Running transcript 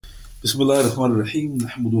Bismillah ar-Rahman ar-Rahim.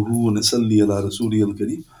 Nahmaduhu wa nasalli ala Rasuli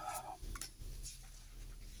al-Kareem.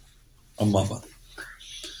 Amma ba'd.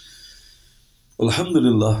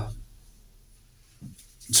 Alhamdulillah.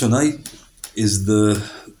 Tonight is the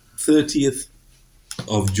 30th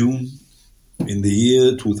of June in the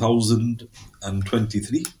year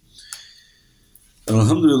 2023. And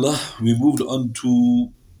Alhamdulillah, we moved on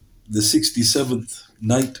to the 67th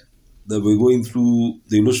night that we're going through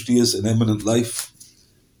the illustrious and eminent life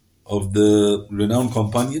of the renowned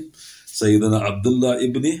companion, Sayyidina Abdullah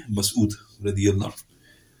Ibn Masood radiyallahu.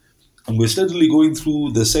 And we're steadily going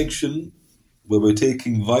through the section where we're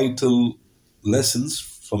taking vital lessons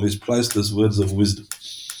from his priceless words of wisdom.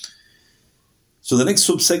 So the next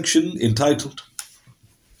subsection entitled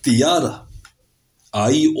Tiyara,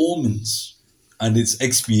 i.e. omens and its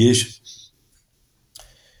expiation.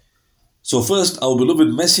 So first, our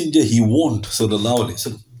beloved messenger, he warned, sallallahu alayhi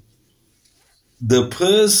wa sallam, the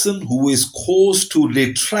person who is caused to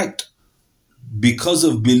retract because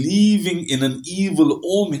of believing in an evil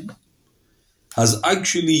omen has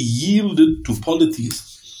actually yielded to polytheism.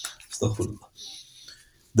 Astaghfirullah.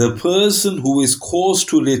 The person who is caused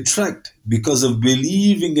to retract because of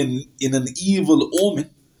believing in an evil omen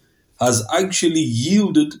has actually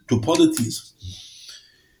yielded to polytheism.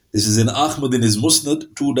 This is in Ahmad in his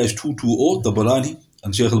Musnad 2-220, Tabarani,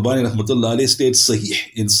 and Shaykh al-Bani rahmatullah alayhi states Sahih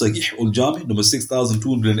in Sahih al-Jami, number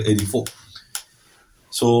 6284.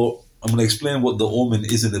 So I'm going to explain what the omen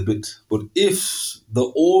is in a bit. But if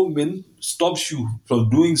the omen stops you from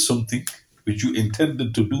doing something which you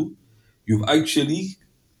intended to do, you've actually,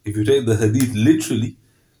 if you take the hadith literally,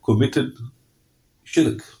 committed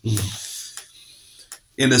shirk.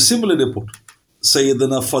 In a similar report,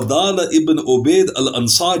 Sayyidina Fadala ibn Ubaid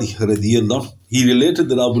al-Ansari radiyallahu, he related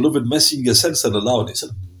that our beloved messenger said, sallallahu alayhi wa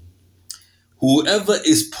sallam, whoever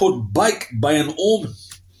is put back by an omen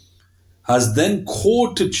has then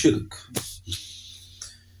courted shirk.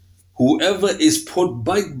 Whoever is put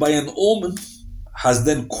back by an omen has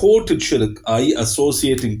then courted shirk, i.e.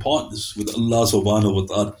 associating partners with Allah subhanahu wa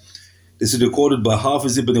ta'ala. This is recorded by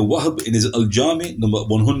Hafiz ibn Wahb in his Al-Jami, number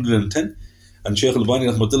 110, and Shaykh al-Bani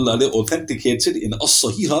rahmatullah alayhi authenticates it in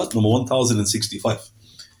As-Sahiha, number 1065.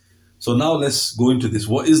 So now let's go into this.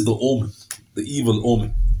 What is the omen? The evil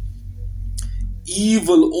omen.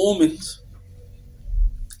 Evil omens,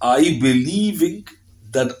 I believing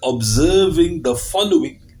that observing the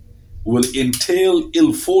following will entail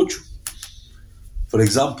ill fortune. For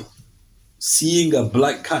example, seeing a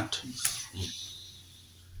black cat,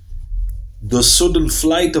 the sudden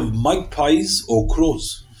flight of magpies or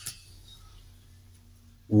crows,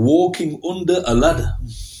 walking under a ladder,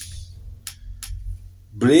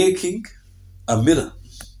 breaking a mirror,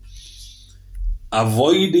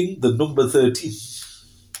 avoiding the number 13,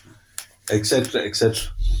 etc.,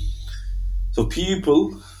 etc. So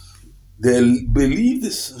people, they believe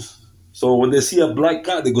this. So when they see a black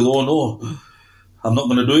cat, they go, oh no, I'm not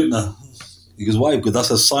going to do it now. Because why? Because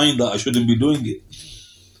that's a sign that I shouldn't be doing it.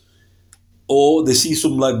 Or they see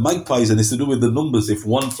some like magpies and it's to do with the numbers. If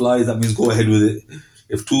one flies, that means go ahead with it.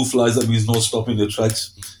 If two flies, that means no stopping the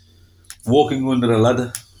tracks. Walking under a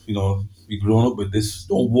ladder, you've grown up with this.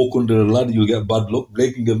 Don't walk under a ladder, you'll get bad luck.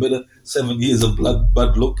 Breaking a mirror, 7 years of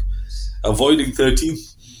bad luck. Avoiding 13.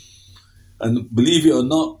 And believe it or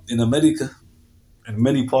not, in America, in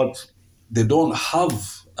many parts, they don't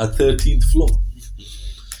have a 13th floor.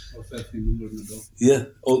 Or 13 number in the door. Yeah,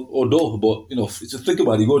 or door. But, just think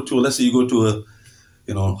about it. Let's say you go to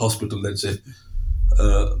a, hospital, let's say,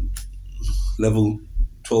 level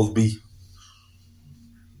 12B.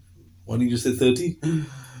 Why didn't you say 13?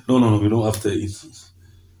 No, we don't have 13.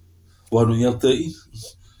 Why don't you have 13?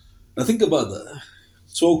 Now think about that.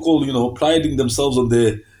 So-called, priding themselves on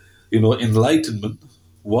their, enlightenment.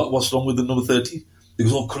 What's wrong with the number 13?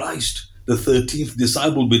 Because, oh Christ, the 13th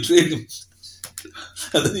disciple betrayed him.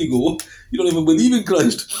 And then you go, you don't even believe in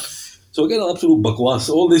Christ. So again, absolute bakwas.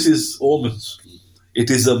 All this is omens. It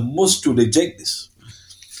is a must to reject this.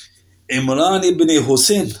 Imran ibn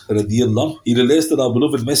Hussein radiyallahu, he relates that our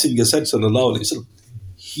beloved messenger said, sallallahu alayhi wa sallam,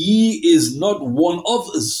 he is not one of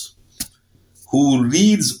us who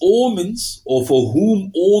reads omens or for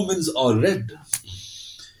whom omens are read.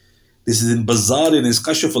 This is in Bazzar in his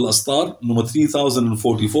Kashf al-Astar, number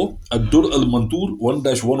 3044, Ad-Dur al-Mantur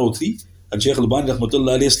 1-103, and Shaykh al-Bani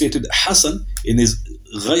rahmatullah alayhi stated Hassan in his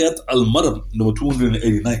Ghayat al-Maram, number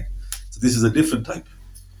 289. So this is a different type.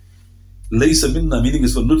 Laysa minna, meaning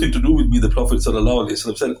it's got nothing to do with me, the Prophet sallallahu alayhi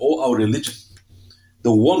wa sallam said, or our religion.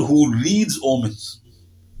 The one who reads omens,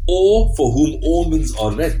 or for whom omens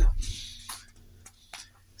are read.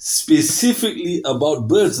 Specifically about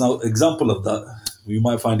birds. Now, example of that. you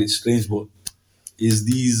might find it strange, but is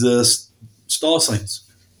these star signs.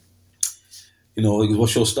 He goes,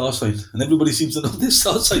 what's your star sign? And everybody seems to know their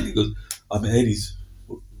star sign. He goes, I'm Aries.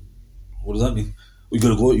 What does that mean? You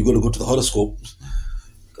gotta go to the horoscope.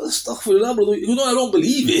 Astaghfirullah, brother. I don't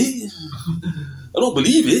believe it. I don't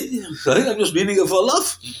believe it. Right? I'm just reading it for a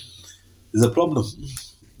laugh. There's a problem.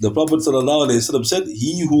 The Prophet ﷺ said,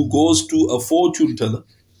 he who goes to a fortune teller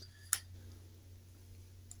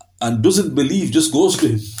and doesn't believe, just goes to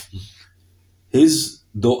him, his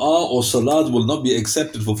dua or salat will not be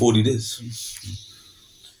accepted for 40 days.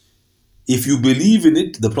 If you believe in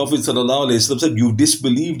it, the Prophet ﷺ said, you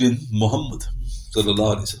disbelieved in Muhammad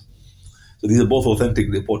ﷺ. So these are both authentic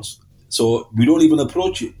reports. So we don't even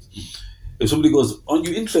approach it. If somebody goes, aren't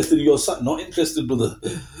you interested in your son? Not interested, brother.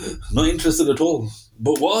 Not interested at all.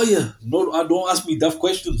 But why are you? No, don't ask me daft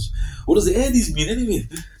questions. What does the Aries mean anyway?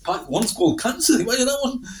 One's called cancer. Imagine that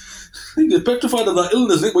one. You're petrified of that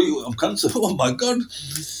illness. I'm cancer. Oh my God.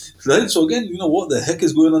 Right? So again, what the heck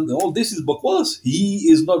is going on? All this is bakwas. He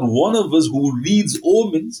is not one of us who reads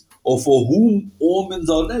omens or for whom omens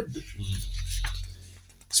are read.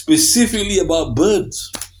 Specifically about birds.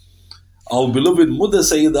 Our beloved mother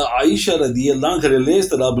Sayyidah Aisha radiyallahu anha relates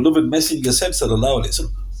that our beloved messenger said sallallahu alayhi wa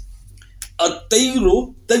sallam,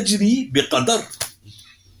 At-tayru tajri biqadar.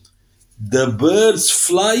 The birds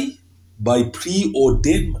fly by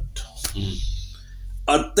preordainment.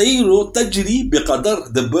 At-tayru tajri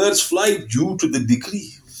biqadar. The birds fly due to the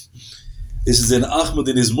decree. This is in Ahmad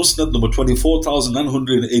in his Musnad number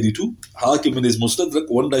 24,982. Hakim in his Mustadrak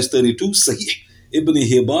 1-32. Sahih. Ibn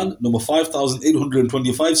Hibban number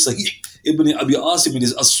 5,825. Sahih. Ibn Abi Asim in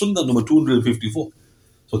his As-Sunnah number 254.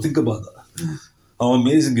 So think about that. How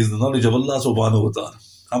amazing is the knowledge of Allah subhanahu wa ta'ala.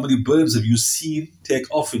 How many birds have you seen take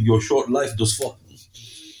off in your short life thus far?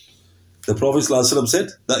 The Prophet ﷺ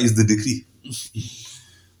said, that is the decree.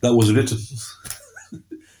 That was written.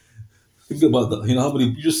 Think about that. How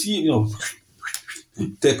many you just see,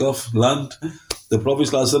 take off, land. The Prophet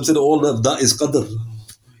ﷺ said, all that is qadr.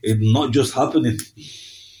 It's not just happening.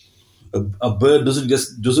 A bird doesn't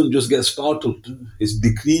just get startled. It's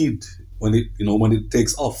decreed when it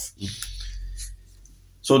takes off.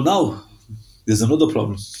 So now there's another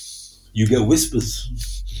problem. You get whispers.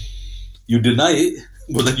 You deny it,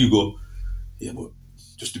 but then you go, yeah, but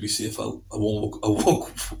just to be safe, I won't walk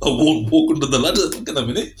under the ladder. Look at a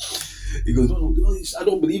minute. He goes, no, I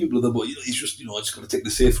don't believe it, brother, but it's just I just gotta take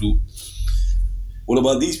the safe route. What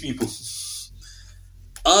about these people?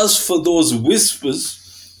 As for those whispers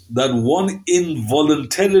that one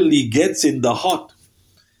involuntarily gets in the heart,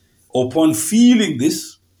 upon feeling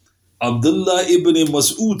this, Abdullah Ibn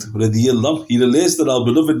Masood radiyallahu, he relates that our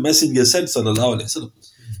beloved messenger said sallallahu alayhi wa sallam,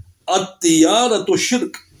 At-tiyaratu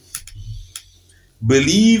shirk.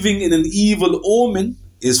 Believing in an evil omen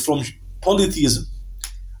is from polytheism.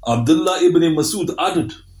 Abdullah Ibn Masood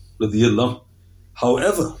added radiyallahu,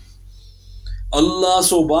 however, Allah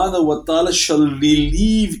subhanahu wa ta'ala shall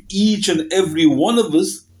relieve each and every one of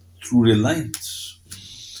us through reliance,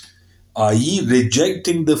 i.e.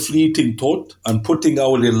 rejecting the fleeting thought and putting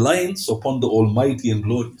our reliance upon the Almighty and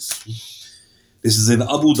Glorious. This is in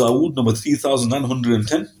Abu Dawood number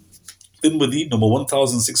 3910, Tirmidhi number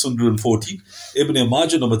 1614, Ibn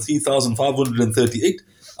Majah number 3538,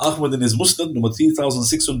 Ahmad in his Musnad number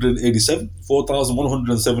 3687,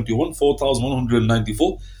 4171,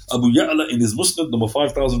 4194, Abu Ya'la in his Musnad number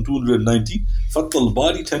 5219, Fath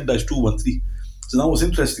al-Bari 10-213. So now what's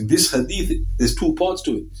interesting, this hadith, there's two parts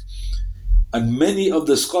to it. And many of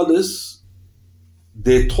the scholars,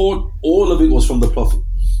 they thought all of it was from the Prophet.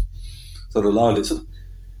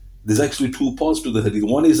 There's actually two parts to the hadith.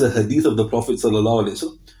 One is the hadith of the Prophet.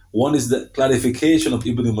 One is the clarification of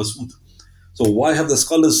Ibn Masood. So why have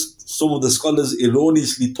some of the scholars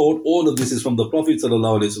erroneously thought all of this is from the Prophet?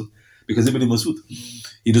 Because Ibn Masood,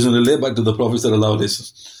 he doesn't relate back to the Prophet.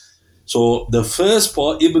 So the first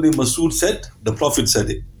part, Ibn Masood said, the Prophet said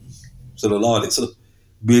it.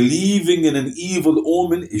 Believing in an evil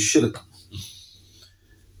omen is shirk.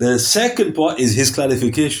 The second part is his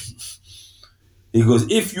clarification. He goes,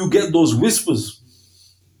 if you get those whispers,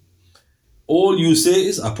 all you say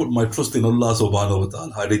is, I put my trust in Allah subhanahu wa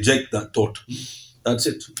ta'ala. I reject that thought. That's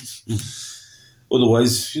it.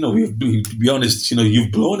 Otherwise, to be honest,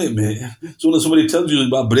 you've blown it, man. So when somebody tells you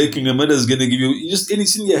about breaking a mirror is going to give you just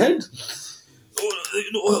anything in your head.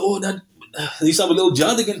 That you used to have a little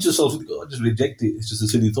jihad against yourself. Just reject it. It's just a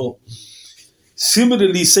silly thought.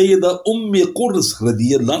 Similarly, Sayyidah Qurs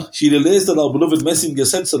radiyallahu, she relates that our beloved messenger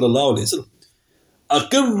said sallallahu alayhi wa sallam,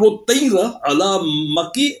 Aqirru tayra ala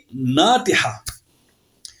maki natiha.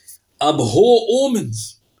 Abhor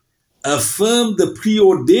omens affirm the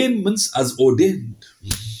preordainments as ordained.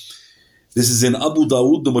 This is in Abu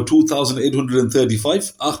Dawood, number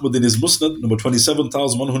 2835, Ahmad in his Musnad, number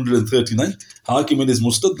 27139, Hakim in his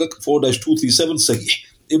Mustadrak, 4-237, Sahih,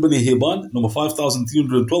 Ibn Hibban, number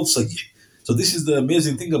 5312, Sahih. So this is the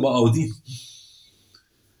amazing thing about our deen.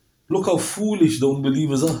 Look how foolish the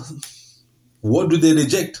unbelievers are. What do they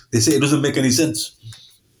reject? They say it doesn't make any sense.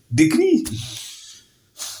 Decree.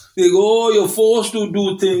 They go, oh, you're forced to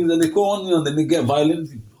do things, and they go on, and then they get violent.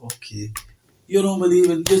 Okay. You don't believe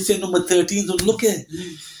in, just say number 13, so look at.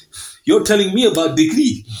 You're telling me about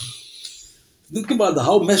decree. Think about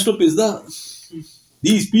how messed up is that?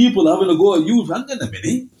 These people having to go at you, hang on a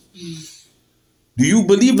minute. Do you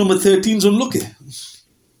believe number 13 is unlucky?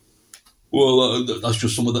 Well, that's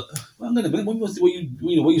just some of the. Hang on a minute, what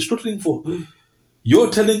are you struggling for? You're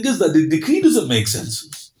telling us that the decree doesn't make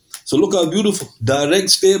sense. So look how beautiful. Direct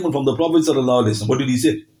statement from the Prophet sallallahu alaihi wasallam. What did he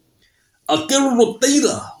say? Akirru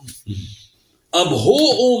tayra.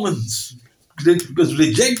 Abhor omens. Because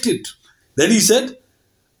reject it. Then he said,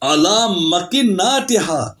 ala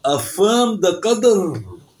makinatiha. Affirm the qadr.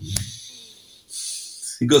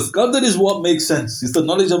 Because qadr is what makes sense. It's the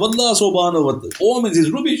knowledge of Allah subhanahu wa ta'ala. Omens is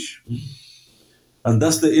rubbish. And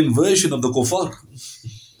that's the inversion of the kuffar.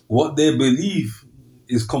 What they believe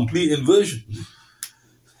is complete inversion.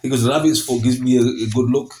 He goes, rabbit's foot gives me a good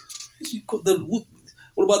look.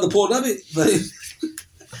 What about the poor rabbit?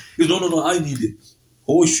 He goes, no, I need it.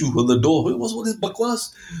 Horseshoe on the door. What is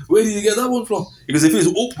bakwas? Where did you get that one from? Because if it's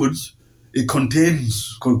upwards, it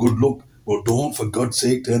contains good look. But don't, for God's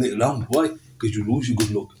sake, turn it around. Why? Because you lose your good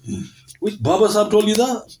look. Which Baba Sahib told you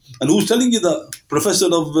that? And who's telling you that? Professor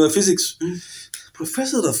of physics.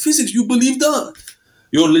 Professor of physics, you believe that?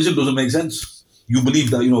 Your religion doesn't make sense. You believe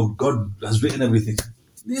that, God has written everything.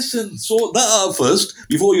 Listen, sort that out first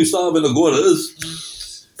before you start having a go at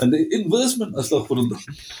us. And the inversement, astaghfirullah.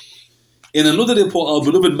 In another report, our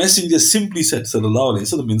beloved messenger simply said, sallallahu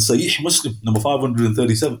alayhi wa sallam, in Sahih Muslim, number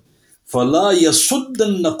 537, فَلَا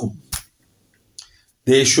يَصُدَّنَّكُمْ.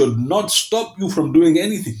 They should not stop you from doing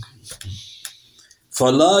anything.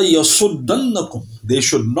 فَلَا يَصُدَّنَّكُمْ. They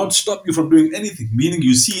should not stop you from doing anything. Meaning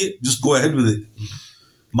you see it, just go ahead with it.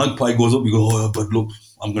 Magpie goes up, you go, oh, but look,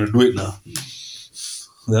 I'm going to do it now.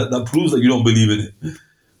 That proves that you don't believe in it.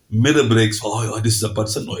 Mirror breaks, oh, this is a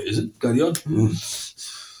person. No, it isn't. Carry on.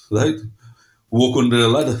 Right? Walk under a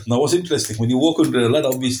ladder. Now what's interesting, when you walk under a ladder,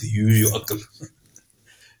 obviously you use your akal.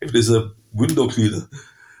 If there's a window cleaner,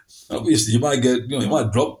 obviously you might get, you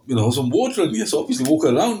might drop, some water on you. So obviously walk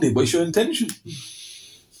around it, but it's your intention.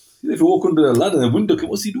 If you walk under a ladder, a window,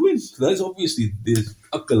 what's he doing? That's obviously there's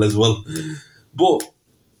akal as well. But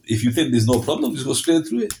if you think there's no problem, just go straight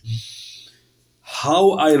through it.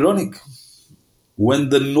 How ironic. When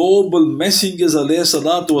the noble messengers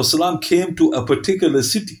ﷺ came to a particular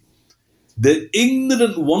city, the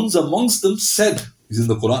ignorant ones amongst them said, it's in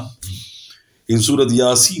the Quran, in Surah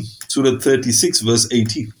Yasin, Surah 36, verse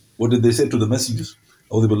 18. What did they say to the messengers?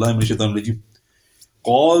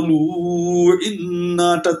 قَالُوا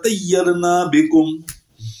إِنَّا تَطَيَّرْنَا بِكُمْ.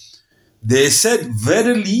 They said,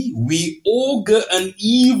 verily, we augur an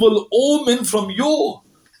evil omen from your.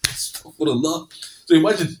 Astaghfirullah. So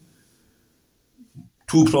imagine,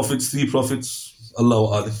 2 prophets, 3 prophets,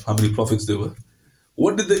 Allahu Alim, how many prophets there were.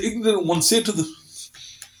 What did the ignorant one say to them?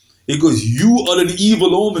 He goes, you are an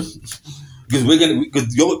evil omen.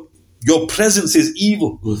 Because your presence is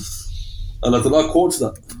evil. Allah Ta'ala quotes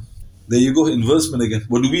that. There you go, inversement again.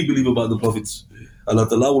 What do we believe about the prophets? Allah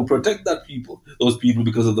Ta'ala will protect those people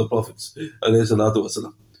because of the prophets.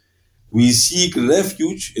 We seek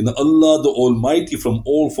refuge in Allah the Almighty from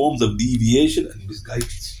all forms of deviation and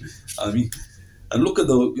misguidance. And look at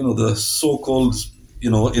the so-called,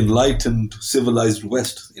 enlightened, civilized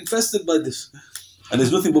West, infested by this. And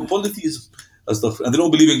there's nothing but polytheism and stuff. And they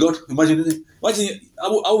don't believe in God. Imagine,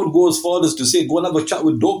 I would go as far as to say, go and have a chat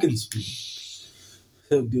with Dawkins.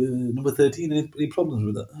 Number 13, any problems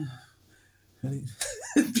with that?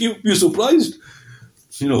 You're surprised.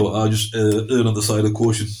 I just err on the side of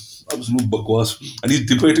caution. Absolute bakwas. And he's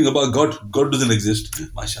debating about God. God doesn't exist.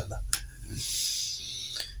 MashaAllah.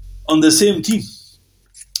 On the same team,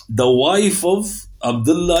 the wife of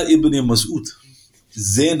Abdullah Ibn Masood,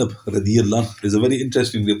 Zainab radiyallahu anha, is a very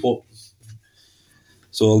interesting report.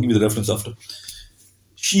 So I'll give you the reference after.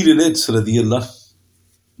 She relates radiyallahu anha,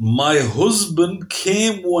 my husband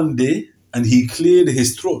came one day and he cleared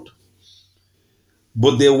his throat.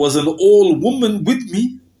 But there was an old woman with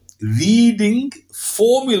me reading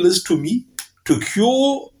formulas to me to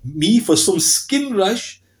cure me for some skin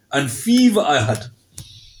rash and fever I had.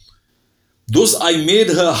 Thus I made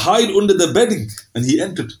her hide under the bedding and he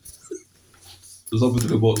entered. So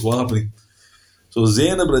something about what's happening. So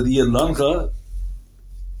Zainab radiyallahu anha,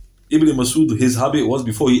 Ibn Masood, his habit was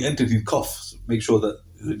before he entered, he'd cough. So make sure that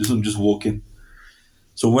he doesn't just walk in.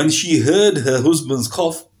 So when she heard her husband's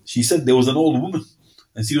cough, she said there was an old woman.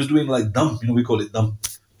 And she was doing like dum, we call it dum.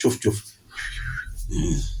 Chuff chuff.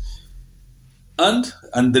 And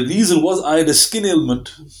the reason was I had a skin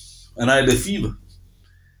ailment and I had a fever.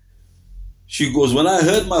 She goes, when I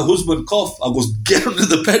heard my husband cough, I goes, get under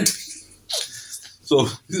the bed. So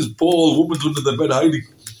this poor old woman's under the bed hiding.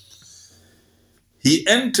 He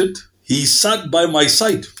entered, he sat by my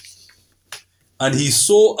side, and he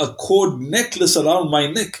saw a cord necklace around my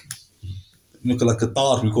neck. Like a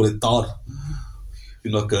tar, we call it tar.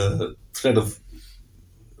 Like a thread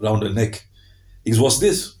around the neck. He goes, what's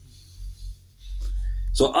this?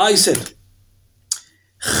 So I said,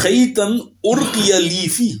 Khaytan urqiya li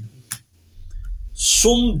fi.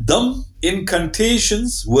 Some dumb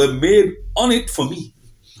incantations were made on it for me.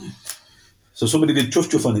 So somebody did chuff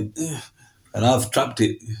chuff on it. And I've trapped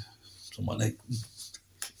it from my neck.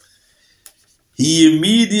 He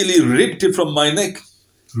immediately ripped it from my neck,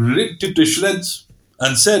 ripped it to shreds,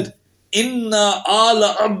 and said, Inna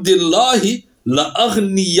ala Abdullahi la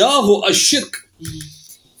aghniyahu ashirk.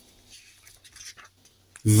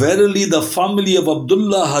 Verily, the family of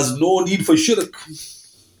Abdullah has no need for shirk.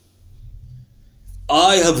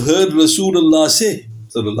 I have heard Rasulullah say,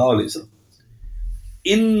 sallallahu alayhi wa sallam,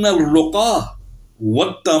 Inna al-ruqa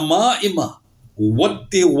wat-tama'ima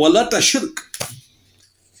wat-walata shirk.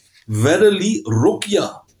 Verily,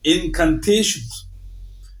 ruqya, incantations,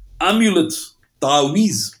 amulets,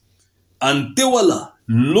 ta'weez, and tiwala,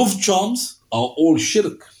 love charms, are all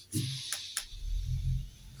shirk.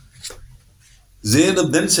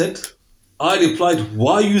 Zainab then said, I replied,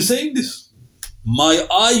 why are you saying this? My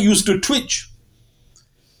eye used to twitch.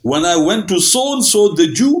 When I went to so-and-so, the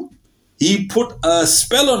Jew, he put a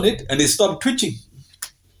spell on it and it stopped twitching.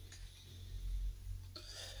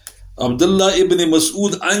 Abdullah Ibn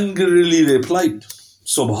Masood angrily replied,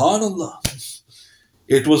 Subhanallah,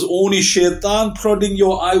 it was only shaitan prodding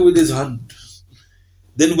your eye with his hand.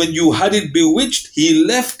 Then when you had it bewitched, he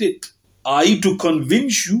left it, i.e. to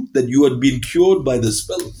convince you that you had been cured by the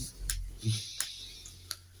spell.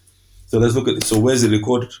 So let's look at it. So where's it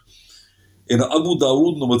recorded? In Abu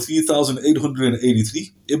Dawood, number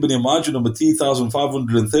 3883, Ibn Majah, number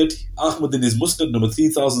 3530, Ahmad in his Musnad, number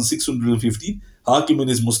 3615, Hakim in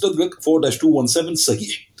his Mustadrak, 4-217,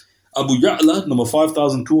 Sahih. Abu Ya'la, number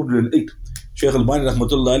 5208. Shaykh al-Bani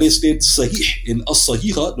rahmatullah alayhi states Sahih in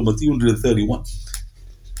As-Sahiha, number 331.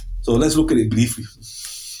 So let's look at it briefly.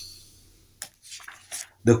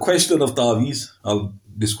 The question of ta'weez, I'll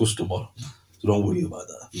discuss tomorrow. So don't worry about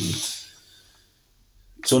that.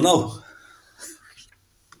 So now,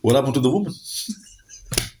 what happened to the woman?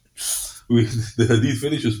 The hadith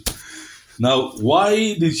finishes. Now,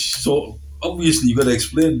 why did she, so obviously you got to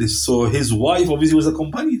explain this. So his wife obviously was a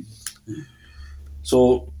companion.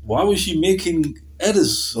 So why was she making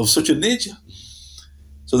errors of such a nature?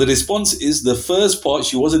 So the response is, the first part,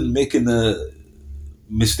 she wasn't making a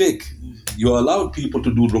mistake. You allowed people to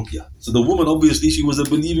do ruqya. So the woman, obviously, she was a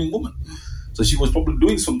believing woman. So she was probably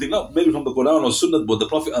doing something, not maybe from the Quran or Sunnah, but the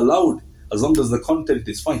Prophet allowed, as long as the content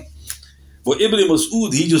is fine. But Ibn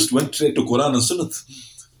Masood, he just went straight to Quran and Sunnah.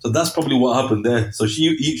 So that's probably what happened there. So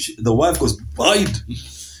the wife goes, died.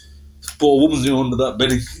 Poor woman's under that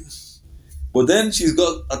bedding. But then she's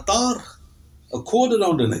got a tar, a cord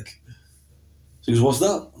around her neck. So he goes, what's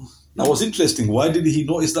that? Now what's interesting, why did he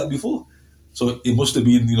notice that before? So it must have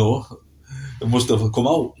been, it must have come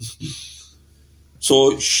out.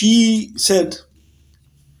 So she said,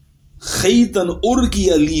 Khaytan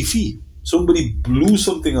urqiya li fi. Somebody blew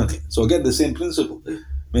something on it. So again, the same principle.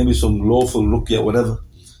 Maybe some lawful ruqya, whatever.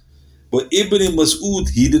 But Ibn Masood,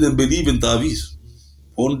 he didn't believe in ta'weez.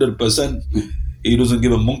 100%. He doesn't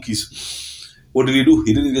give a monkeys. What did he do?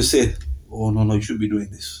 He didn't just say, oh no, you should be doing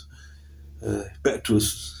this. Better to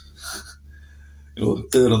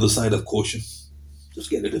err on the side of caution. Just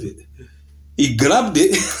get rid of it. He grabbed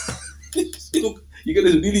it. You get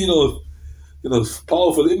this really,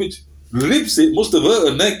 powerful image. Rips it, must have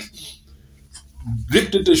hurt her neck.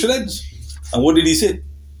 Ripped it to shreds. And what did he say?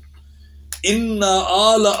 Inna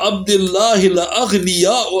ala Abdullahi la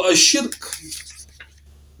aghniya'u ashirk.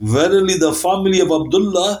 Verily, the family of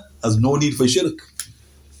Abdullah has no need for shirk.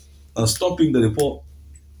 Now, stopping the report,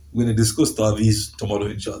 we're going to discuss ta'weez tomorrow,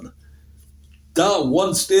 inshallah. That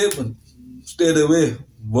one statement, stayed away.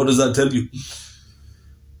 What does that tell you?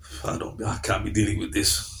 I can't be dealing with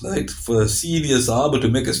this. Right? For a senior Sahaba to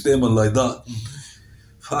make a statement like that,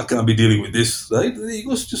 I can't be dealing with this. Right? He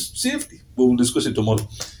goes, just safety. But we'll discuss it tomorrow.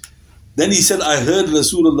 Then he said, I heard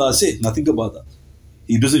Rasulullah say, now think about that.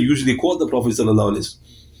 He doesn't usually quote the Prophet sallallahu alaihi wasallam.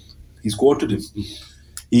 He's quoted him.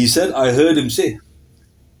 He said, I heard him say,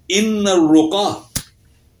 Inna ruqa,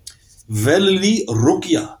 verily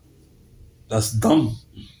ruqya, that's dumb.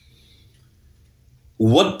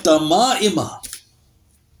 What tama'ima,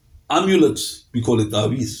 amulets, we call it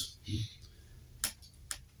taweez.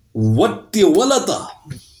 What tiwalata,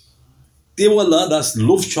 tiwala, that's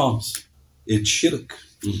love charms. It's shirk.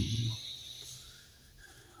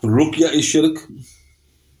 Ruqya is shirk.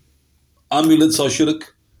 Amulets are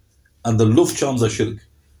shirk. And the love charms are shirk.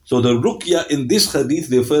 So the ruqya in this hadith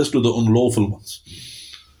refers to the unlawful ones.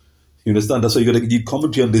 You understand? That's why you got to need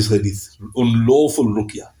commentary on this hadith. Unlawful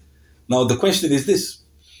ruqya. Now the question is this.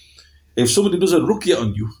 If somebody does a ruqya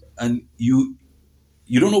on you and you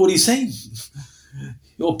don't know what he's saying.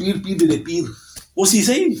 Yo, peer did a peer. What's he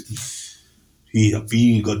saying? He a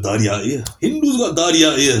peer got dariya here. Hindus got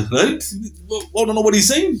dariya here, right? I don't know what he's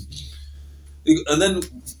saying. And then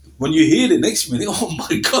when you hear the next minute, oh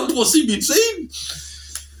my God, what's he been saying?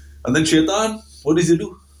 And then shaitan, what does he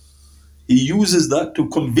do? He uses that to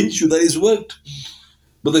convince you that it's worked.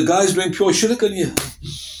 But the guy's doing pure shirk on you.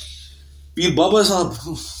 Peer Baba Sahab,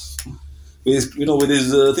 with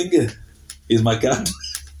his thing here. Here's my cat.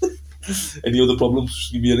 Any other problems,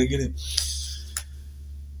 give me a ring in him.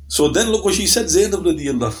 So then look what she said, Zainab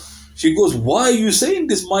radiyallah. She goes, why are you saying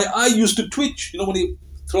this? My eye used to twitch. You know when he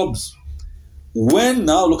throbs. When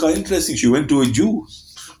now, look how interesting, she went to a Jew.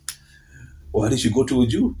 Why did she go to a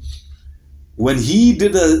Jew? When he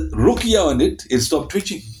did a ruqya on it, it stopped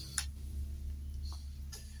twitching.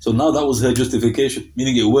 So now that was her justification,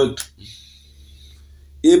 meaning it worked.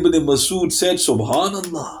 Ibn Masood said,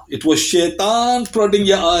 Subhanallah, it was shaitan prodding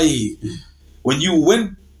your eye. When you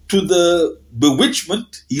went to the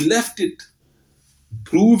bewitchment, he left it.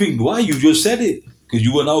 Proving why? You just said it. Because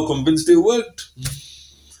you were now convinced it worked.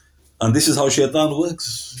 And this is how shaitan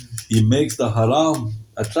works. He makes the haram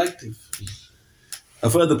attractive. A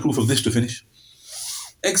further proof of this to finish.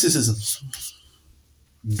 Exorcisms.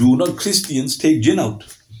 Do not Christians take jinn out?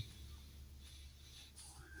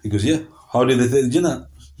 He goes, yeah. How did they take jinn out?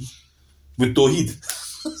 With Tawheed.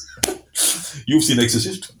 You've seen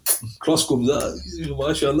Exorcist. Cross comes out.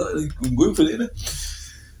 MashaAllah. I'm going for it, innit?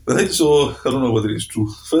 Right? So, I don't know whether it's true.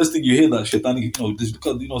 First thing you hear that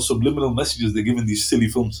shaitanic, subliminal messages they give in these silly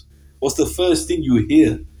films. What's the first thing you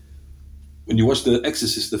hear when you watch The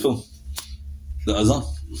Exorcist, the film? The azan.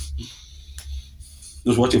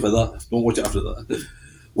 Just watch it for that. Don't watch it after that.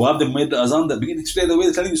 Why have they made the azan that beginning? Straight away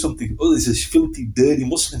they're telling you something. Oh, this is filthy, dirty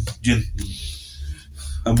Muslim jinn.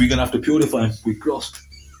 And we're going to have to purify him with cross.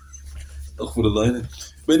 But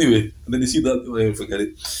anyway, and then you see that, forget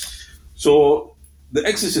it. So, The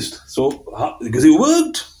Exorcist. So, because it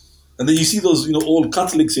worked. And then you see those, old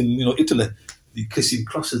Catholics in, Italy. The kissing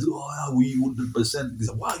crosses. Oh, we 100%. They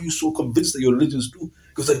say, why are you so convinced that your religion's true?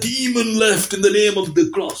 Because a demon left in the name of the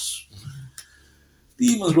cross.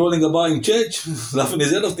 Demons rolling about in church, laughing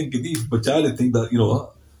his head off, thinking, but child think that,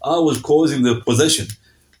 I was causing the possession.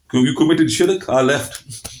 You committed shirk, I left.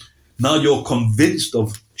 Now you're convinced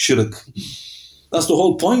of shirk. That's the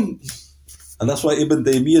whole point. And that's why Ibn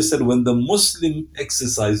Taymiyyah said, when the Muslim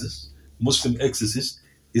exercist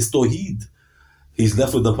is Tawheed, he's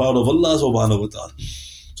left with the power of Allah subhanahu wa ta'ala.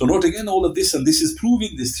 So note again all of this, and this is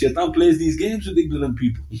proving this. Shaitan plays these games with ignorant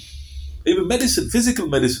people. Even medicine, physical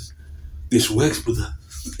medicine. This works, brother.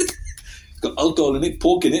 Got alcohol in it,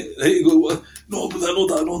 pork in it. Hey, you go, no, brother, I know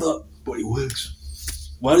that. But it works.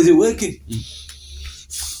 Why is it working?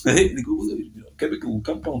 Hey, they go, chemical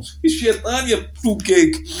compounds. It's shaitan, you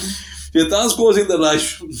fruitcake. Shaitan's causing the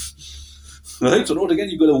rush. Right? So note again,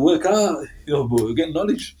 you've got to work hard, again,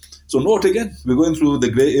 knowledge. So note again, we're going through the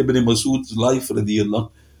great Ibn Masood's life,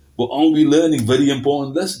 radiyallahu. But aren't we learning very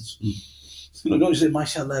important lessons? Don't you say,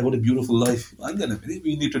 mashallah, what a beautiful life. And then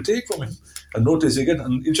we need to take from him. And notice again,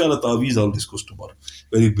 and inshallah, ta'weez I'll discuss tomorrow.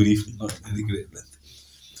 Very briefly, not any great length.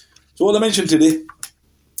 So what I mentioned today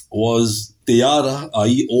was tiyara,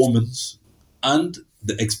 i.e. omens, and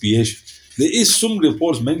the expiation. There is some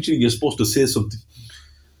reports mentioning you're supposed to say something.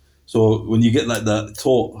 So when you get like that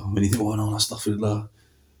thought, when you think, oh no, astaghfirullah,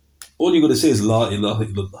 all you got to say is La ilaha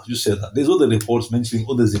illallah. Just say that. There's other reports mentioning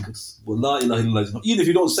other zikrs. But La ilaha illallah is not. Even if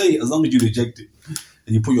you don't say it, as long as you reject it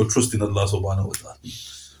and you put your trust in Allah subhanahu wa ta'ala.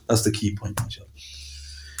 That's the key point, inshallah.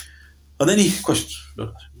 Are there any questions? Like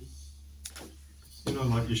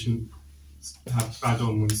you shouldn't have bad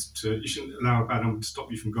omens you shouldn't allow a bad omen to stop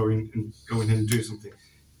you from going in and doing something.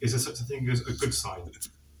 Is there such a thing as a good sign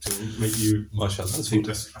to make you think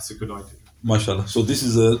that's a good idea? MashaAllah. So this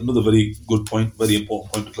is another very good point, very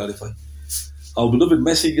important point to clarify. our beloved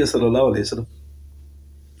Messenger sallallahu alaihi wasallam,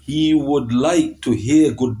 he would like to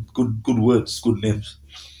hear good words, good names.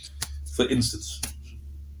 For instance,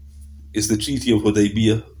 it's the Treaty of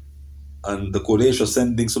Hudaybiyah, and the Quraysh are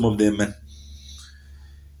sending some of their men.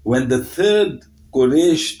 When the third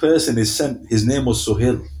Quraysh person is sent, his name was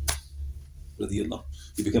Suhail.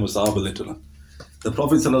 He became a Sahaba later on. The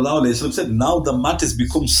Prophet ﷺ said, now the matters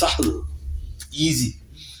become sahl, easy.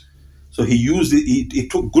 So he used it, he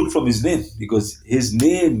took good from his name, because his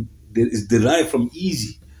name is derived from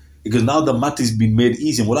easy. Because now the matter is being made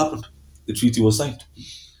easy. And what happened? The treaty was signed.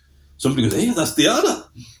 Somebody goes, hey, that's tiara.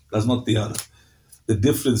 That's not tiara. The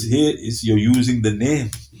difference here is you're using the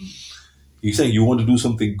name. You're saying you want to do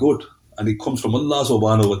something good, and it comes from Allah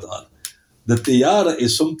subhanahu wa ta'ala. The tiara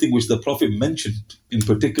is something which the Prophet mentioned in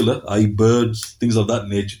particular, i.e. birds, things of that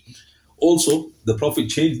nature. Also, the Prophet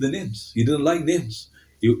changed the names. He didn't like names.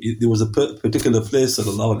 There was a particular place,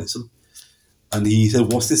 sallallahu alaihi wasallam, and he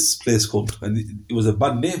said, what's this place called? And it was a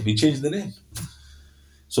bad name. He changed the name.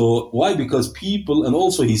 So why? Because people, and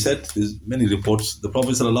also he said, there's many reports, the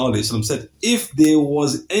Prophet sallallahu alaihi wasallam said, if there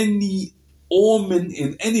was any omen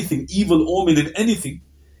in anything, evil omen in anything,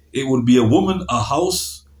 it would be a woman, a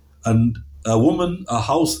house, and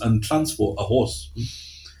transport, a horse.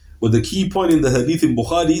 But the key point in the hadith in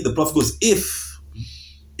Bukhari, the Prophet goes, if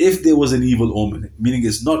there was an evil omen, meaning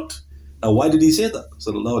it's not. Now why did he say that?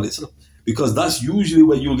 Sallallahu alaihi wasallam. Because that's usually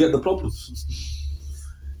where you'll get the problems.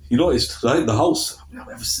 You know, it's right, the house.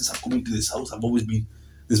 Ever since I've come into this house, I've always been.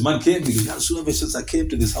 This man came, he goes, ever since I came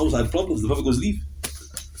to this house, I had problems. The Prophet goes, leave.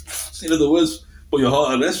 In other words, put your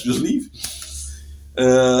heart at rest, just leave.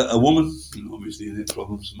 A woman, obviously, they have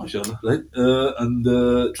problems, mashallah, right?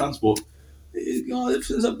 And transport. If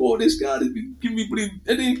there's a board, this guy, give me a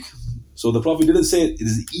headache. So the Prophet didn't say it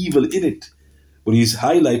is evil in it, but he's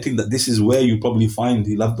highlighting that this is where you probably find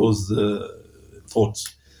he'll have those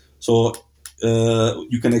thoughts. So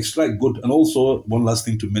you can extract good. And also, one last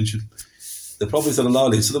thing to mention. The Prophet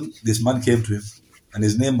ﷺ, this man came to him, and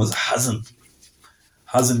his name was Hazan.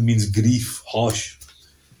 Hazan means grief, harsh.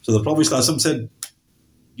 So the Prophet ﷺ said,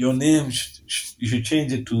 your name, you should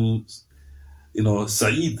change it to,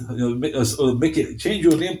 Sa'id. Change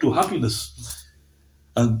your name to happiness.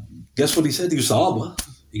 And guess what he said? He was Sahaba.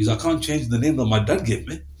 He goes, I can't change the name that my dad gave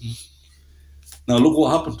me. Now look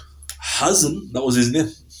what happened. Hazan, that was his name.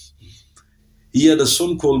 He had a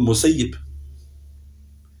son called Musayyib.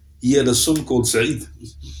 He had a son called Sa'id.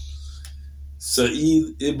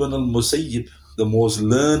 Sa'id ibn al-Musayyib, the most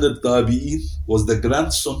learned tabi'in, was the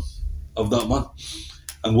grandson of that man.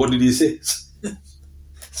 And what did he say?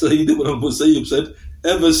 Sa'id ibn al-Musayyib said,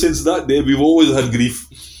 ever since that day, we've always had grief.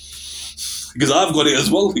 Because I've got it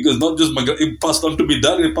as well. Because not just it passed on to my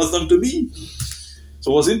dad, it passed on to me.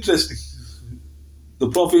 So what's interesting, the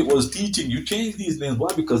Prophet was teaching, you change these names. Why?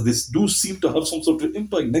 Because they do seem to have some sort of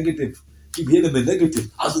impact, negative. Keep hearing the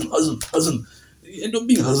negative. Hazan. You end up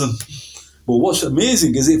being Hazan. But what's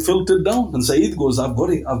amazing is it filtered down. And Saeed goes, I've got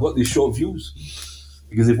it. I've got these short views.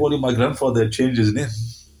 Because if only my grandfather had changed his name.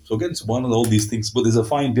 So again, it's one of all these things. But there's a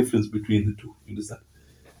fine difference between the two. You understand?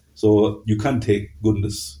 So you can't take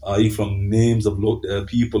goodness, i.e. from names of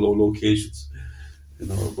people or locations.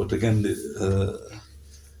 But again, there's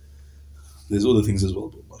other things as well.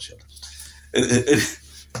 But mashallah.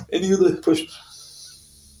 Any other questions?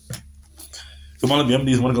 سبحان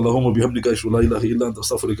بحمده سبحانك اللهم وبحمدك اشهد ان لا اله الا انت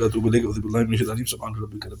استغفرك واتوب اليك واعوذ بالله من الشيطان الرجيم سبحان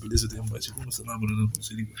ربك رب العزه عما يصفون وسلام على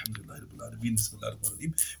المرسلين والحمد لله رب العالمين بسم الله الرحمن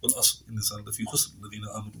الرحيم والاصل ان الانسان لفي خسر الذين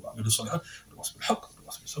امنوا وعملوا الصالحات وتواصوا بالحق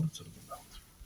وتواصوا بالصبر